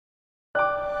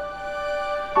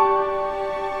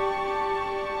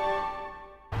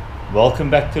Welcome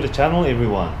back to the channel,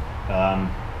 everyone.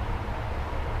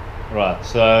 Right,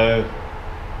 so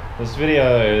this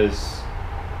video is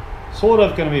sort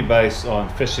of going to be based on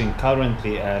fishing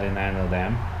currently at Inanna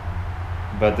Dam,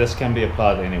 but this can be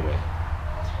applied anywhere.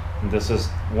 And this is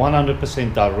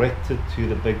 100% directed to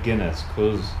the beginners,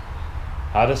 because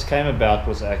how this came about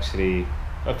was actually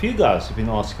a few guys have been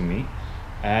asking me,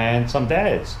 and some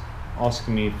dads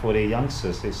asking me for their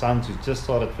youngsters, their sons who just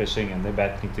started fishing and they're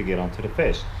battling to get onto the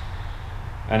fish.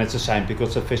 And it's a shame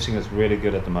because the fishing is really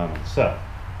good at the moment. So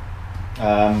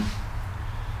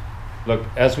look,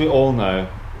 as we all know,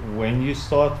 when you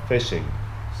start fishing,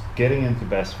 getting into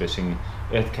bass fishing,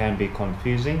 it can be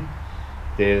confusing.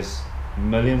 There's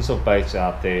millions of baits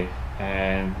out there,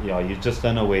 and you just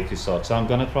don't know where to start. So I'm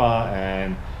going to try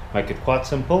and make it quite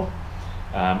simple.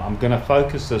 I'm going to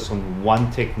focus this on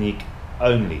one technique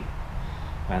only,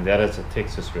 and that is a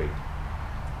Texas rig.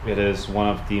 It is one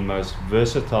of the most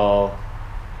versatile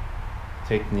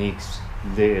techniques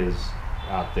there is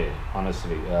out there,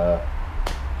 honestly.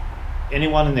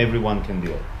 Anyone and everyone can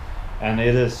do it, and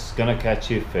it is going to catch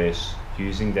you fish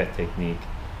using that technique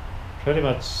pretty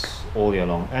much all year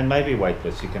long, and maybe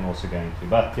weightless you can also go into.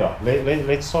 But yeah,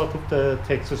 let's start with the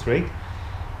Texas rig,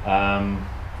 and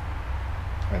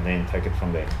then take it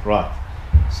from there. Right,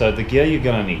 so the gear you're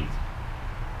going to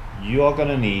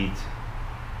need,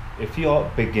 if you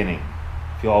are beginning,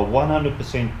 if you are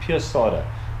 100% pure starter,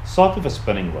 start with a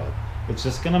spinning rod. It's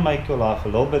just going to make your life a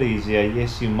little bit easier.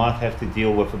 Yes, you might have to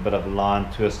deal with a bit of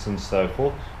line twists and so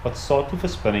forth, but start with a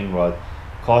spinning rod.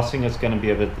 Casting is going to be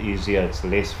a bit easier, it's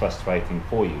less frustrating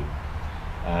for you.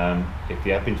 If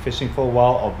you have been fishing for a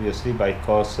while, obviously bait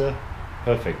caster,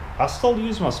 perfect. I still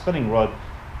use my spinning rod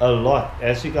a lot.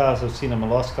 As you guys have seen in my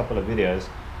last couple of videos,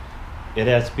 it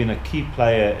has been a key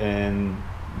player in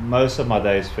most of my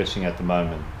days fishing at the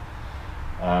moment.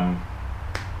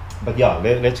 But yeah,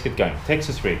 let's get going.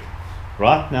 Texas rig.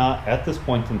 Right now, at this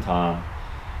point in time,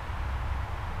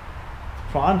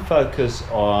 try and focus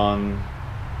on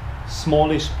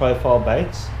smallish profile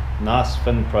baits, nice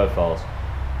fin profiles.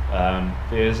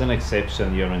 There is an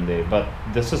exception here and there, but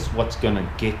this is what's going to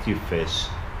get you fish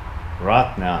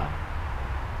right now,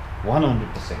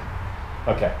 100%.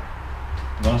 Okay,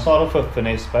 I'm going to start off with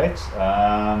finesse baits.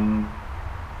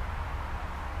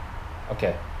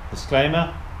 Okay,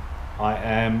 disclaimer, I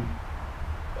am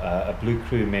a Blue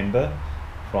Crew member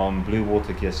from Blue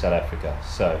Water Gear South Africa,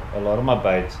 so a lot of my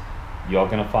baits you're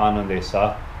going to find on their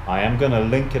site. I am going to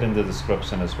link it in the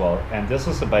description as well, and this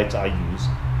is the baits I use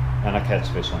and I catch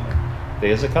fish on them.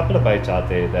 There's a couple of baits out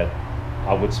there that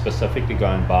I would specifically go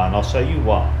and buy, and I'll show you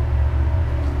why.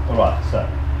 Alright, so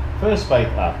first bait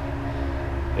up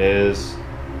is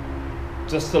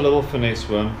just a little finesse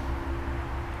worm.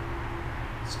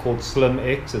 It's called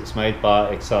Slimx. It's made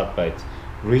by Xcite bait.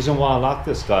 Reason why I like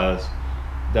this, guys,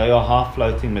 they are half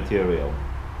floating material.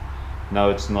 No,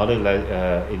 it's not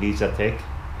a Elisa Tech.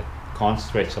 It can't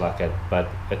stretch like it, but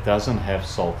it doesn't have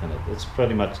salt in it. It's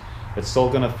pretty much, it's still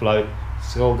going to float,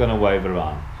 still going to wave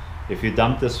around. If you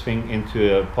dump this thing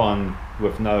into a pond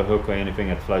with no hook or anything,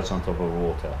 it floats on top of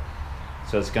water.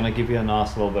 So it's going to give you a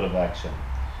nice little bit of action.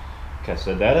 Okay,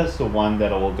 so that is the one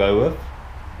that I will go with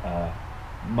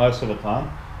most of the time.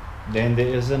 Then there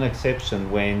is an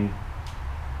exception when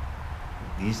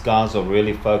these guys are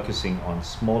really focusing on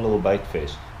small little bait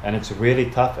fish and it's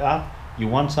really tough out. You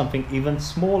want something even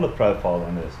smaller profile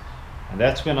than this, and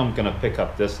that's when I'm going to pick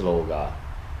up this little guy.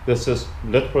 This is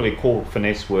literally called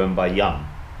Finesse Worm by Young,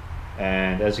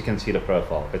 and as you can see the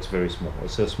profile, it's very small.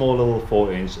 It's a small little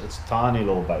 4-inch, it's a tiny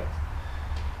little bait.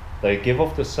 They give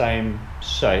off the same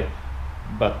shape,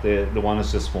 but the one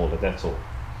is just smaller, that's all.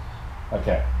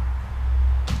 Okay,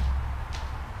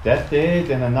 that there.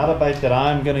 Then another bait that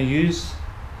I'm going to use,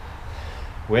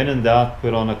 when in doubt,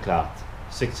 put on a clout,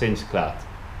 6-inch clout.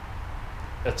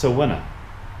 It's a winner.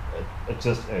 It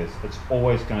just is. It's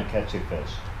always going to catch you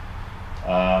fish.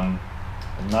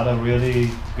 Another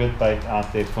really good bait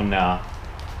out there for now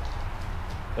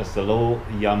is the little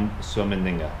Yum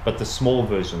Swimndinger, but the small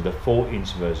version, the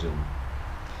 4-inch version.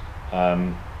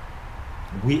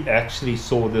 We actually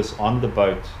saw this on the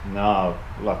boat now,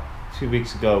 like 2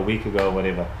 weeks ago, a week ago,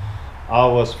 whatever. I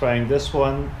was throwing this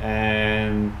one,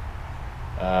 and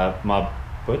my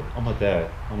dad,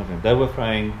 one of them, they were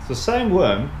throwing the same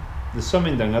worm, the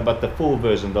Swimndinger, but the full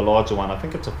version, the larger one. I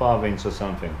think it's a 5-inch or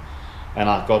something, and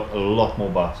I got a lot more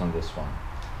bites on this one.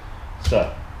 So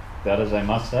that is a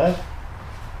must have.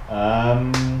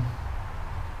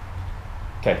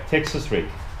 Okay, Texas rig.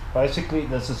 Basically,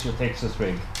 this is your Texas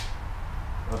rig.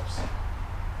 Oops.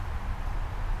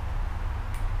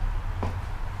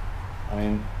 I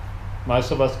mean,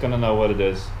 Most of us gonna know what it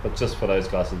is, but just for those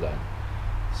guys that don't.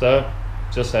 So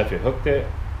just have your hook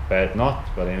there, bad knot,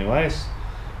 but anyways.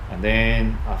 And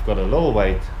then I've got a little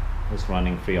weight that's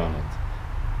running free on it.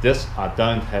 This I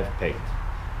don't have pegged.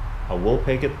 I will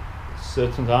peg it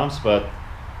certain times, but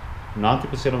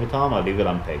 90% of the time I leave it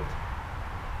unpegged.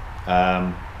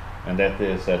 And that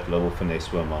is that little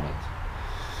finesse worm on it.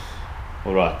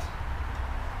 Alright,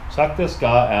 chuck this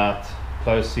guy out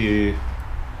close to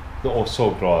the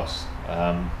offshore grass,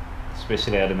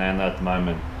 especially at an end at the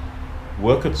moment.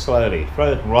 Work it slowly,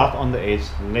 throw it right on the edge,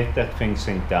 let that thing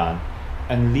sink down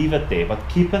and leave it there, but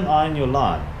keep an eye on your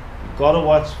line. You've got to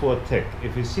watch for a tick.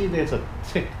 If you see there's a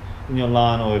tick in your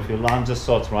line, or if your line just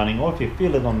starts running, or if you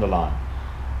feel it on the line,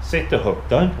 set the hook,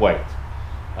 don't wait.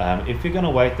 If you're going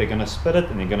to wait, they're going to spit it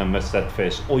and you're going to miss that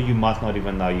fish, or you might not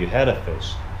even know you had a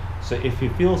fish. So if you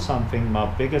feel something, my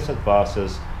biggest advice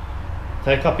is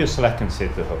take up your slack and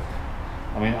set the hook.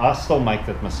 I mean, I still make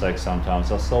that mistake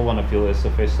sometimes. I still want to feel there's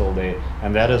a fish still there,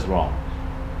 and that is wrong.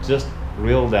 Just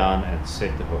reel down and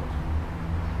set the hook.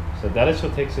 So that is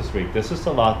your Texas rig. This is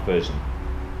the light version.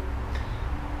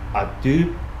 I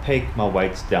do peg my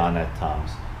weights down at times,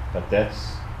 but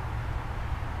that's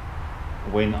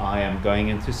when I am going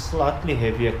into slightly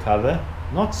heavier cover,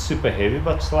 not super heavy,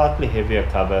 but slightly heavier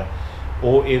cover,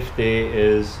 or if there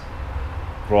is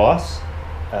grass,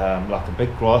 like a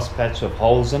big grass patch with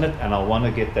holes in it, and I want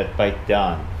to get that bait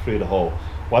down through the hole.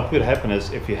 What would happen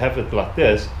is, if you have it like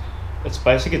this, it's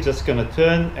basically just going to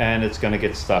turn and it's going to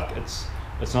get stuck. It's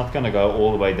not going to go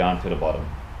all the way down to the bottom.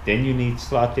 Then you need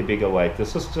slightly bigger weight.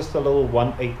 This is just a little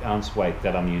 1/8 ounce weight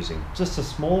that I'm using. Just a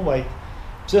small weight,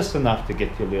 just enough to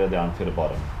get your lure down to the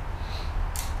bottom.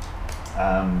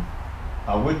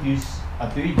 I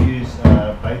do use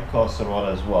a bait caster rod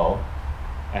as well,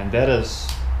 and that is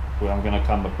where I'm going to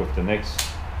come up with the next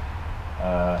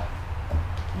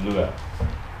lure.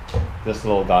 This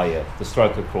little guy here, the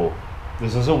stroker craw.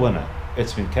 This is a winner.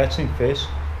 It's been catching fish.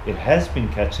 It has been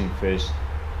catching fish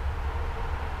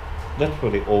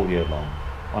literally all year long.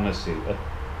 Honestly,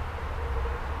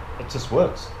 it just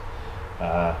works.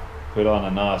 Put on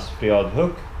a nice 3/0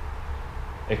 hook,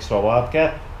 extra wide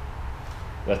gap.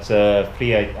 That's a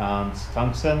 3/8 ounce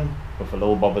tungsten with a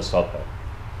little bobber stopper.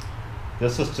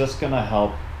 This is just going to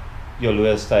help your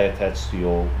lure stay attached to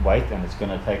your weight, and it's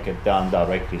going to take it down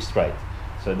directly straight.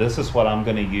 So this is what I'm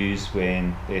going to use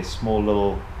when there's small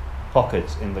little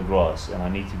pockets in the grass and I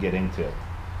need to get into it.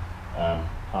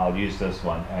 I'll use this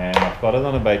one, and I've got it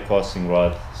on a bait casting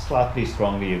rod, slightly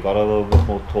stronger. You've got a little bit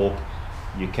more torque.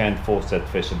 You can force that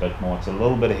fish a bit more. It's a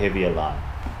little bit heavier line.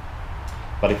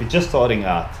 But if you're just starting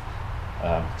out,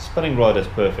 spinning rod is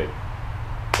perfect.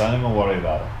 Don't even worry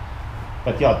about it.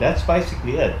 But yeah, that's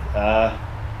basically it.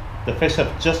 The fish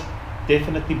have just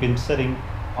definitely been sitting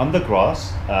on the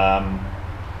grass,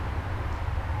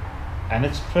 and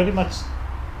it's pretty much,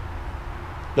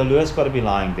 the lure's got to be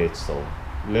lying dead still.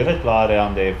 Let it lie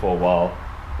down there for a while,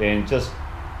 then just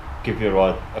give your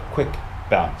rod a quick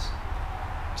bounce,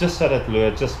 just so that lure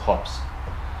just hops.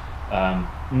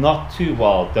 Not too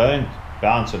wild. Don't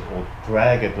bounce it or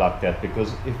drag it like that,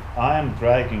 because if I am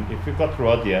dragging, if you've got the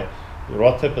rod here, the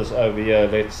rod tip is over here,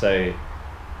 let's say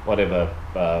whatever,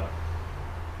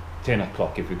 10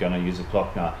 o'clock if you're going to use a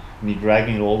clock now, and you're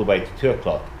dragging it all the way to 2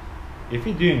 o'clock. If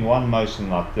you're doing one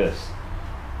motion like this,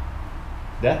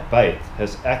 that bait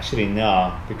has actually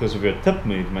now, because of your tip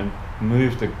movement,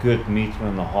 moved a good 1.5 meters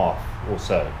or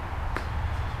so,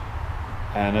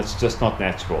 and it's just not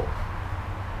natural.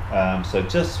 So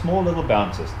just small little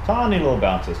bounces, tiny little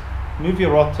bounces. Move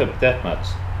your rod tip that much,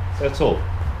 that's all,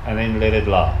 and then let it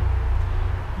lie.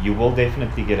 You will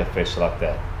definitely get a fish like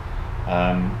that.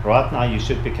 Right now you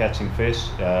should be catching fish,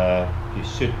 you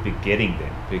should be getting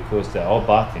them because they are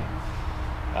biting.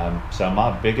 So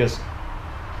my biggest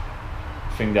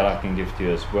thing that I can give to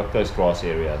you is work those grass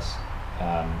areas.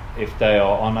 If they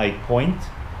are on a point,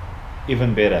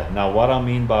 even better. Now what I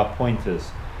mean by point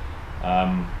is,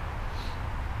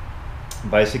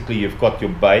 basically you've got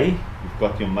your bay, you've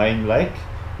got your main lake,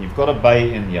 you've got a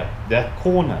bay in here. That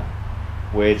corner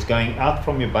where it's going out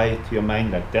from your bay to your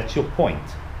main lake, that's your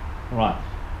point. Right.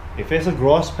 If there's a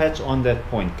grass patch on that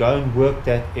point, go and work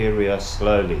that area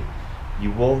slowly.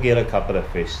 You will get a couple of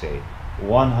fish there,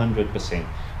 100%.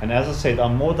 And as I said,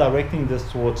 I'm more directing this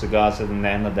towards the guys at the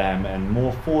Nana Dam and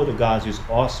more for the guys who's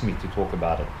asked me to talk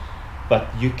about it. But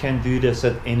you can do this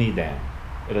at any dam.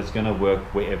 It is going to work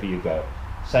wherever you go.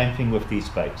 Same thing with these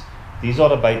baits. These are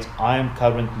the baits I am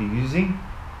currently using.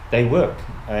 They work.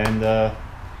 And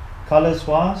colors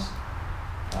wise,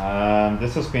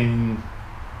 this has been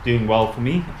doing well for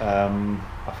me.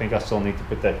 I think I still need to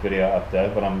put that video up there,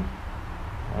 but I'm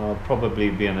I'll probably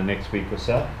be in the next week or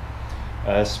so.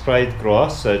 Sprayed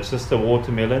grass, so it's just a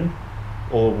watermelon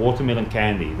or watermelon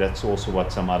candy. That's also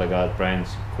what some other brands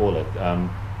call it.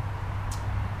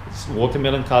 It's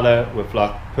watermelon color with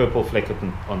like purple fleck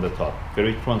on the top,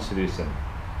 very translucent.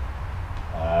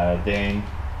 Then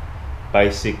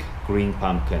basic green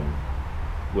pumpkin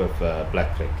with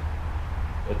black fleck.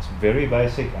 It's very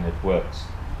basic and it works.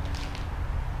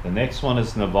 The next one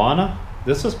is Nirvana.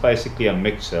 This is basically a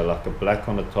mixture, like a black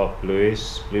on the top,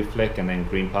 bluish, blue fleck, and then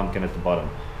green pumpkin at the bottom.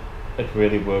 It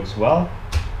really works well.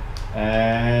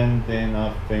 And then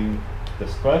I think the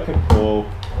Stroker Craw,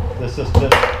 this is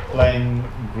just plain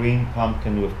green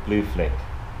pumpkin with blue fleck.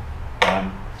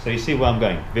 So you see where I'm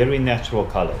going, very natural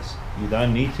colors. You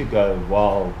don't need to go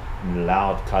wild and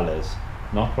loud colors.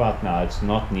 Not right now, it's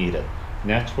not needed.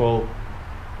 Natural,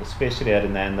 especially at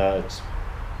Ananda, it's,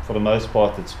 for the most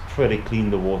part, it's pretty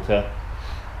clean, the water.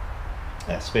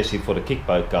 Especially for the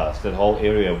kickboat guys, that whole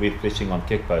area we're fishing on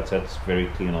kickboats, that's very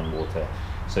clean on water.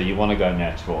 So you want to go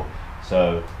natural.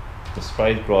 So the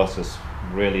sprayed grass is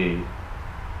really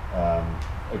a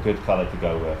good color to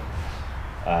go with.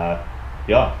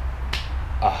 Yeah,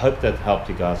 I hope that helped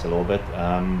you guys a little bit.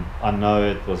 I know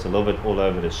it was a little bit all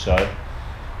over the show,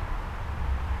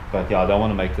 but yeah, I don't want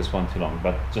to make this one too long.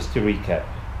 But just to recap,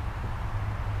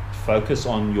 focus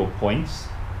on your points.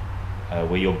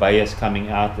 Where your bay is coming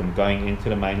out and going into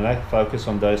the main lake, focus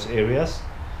on those areas.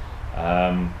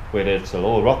 Whether it's a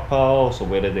little rock piles or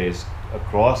whether there's a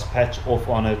grass patch off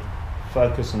on it,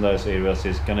 focus on those areas.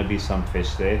 There's going to be some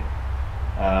fish there.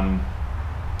 The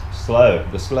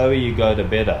slower you go, the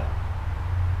better.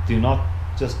 Do not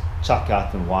just chuck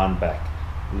out and wind back.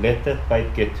 Let that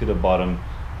bait get to the bottom.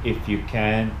 If you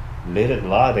can, let it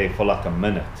lie there for like a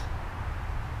minute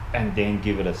and then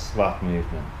give it a slight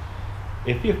movement.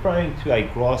 If you're throwing to a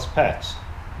grass patch,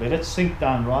 let it sink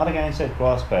down right against that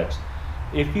grass patch.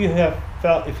 If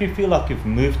you feel like you've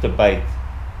moved the bait,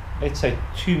 let's say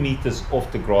 2 meters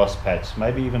off the grass patch,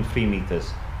 maybe even 3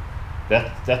 meters,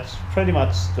 that's pretty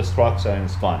much the strike zone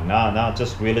is gone. Now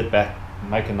just reel it back,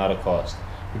 make another cast,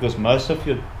 because most of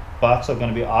your bites are going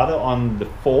to be either on the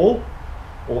fall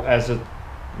or as it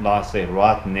lies there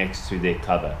right next to their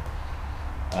cover.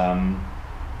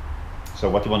 So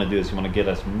what you want to do is you want to get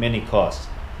as many casts,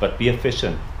 but be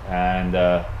efficient and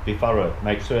be thorough.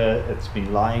 Make sure it's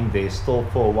been lying there still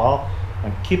for a while,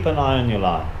 and keep an eye on your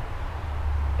line.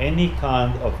 Any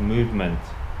kind of movement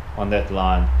on that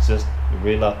line, just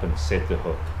reel up and set the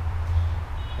hook.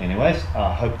 Anyways,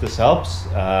 I hope this helps,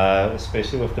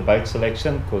 especially with the bait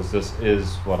selection, because this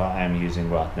is what I am using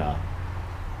right now.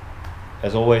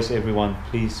 As always, everyone,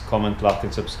 please comment, like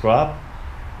and subscribe,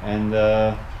 and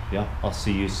yeah, I'll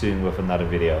see you soon with another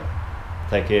video.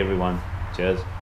 Take care, everyone. Cheers.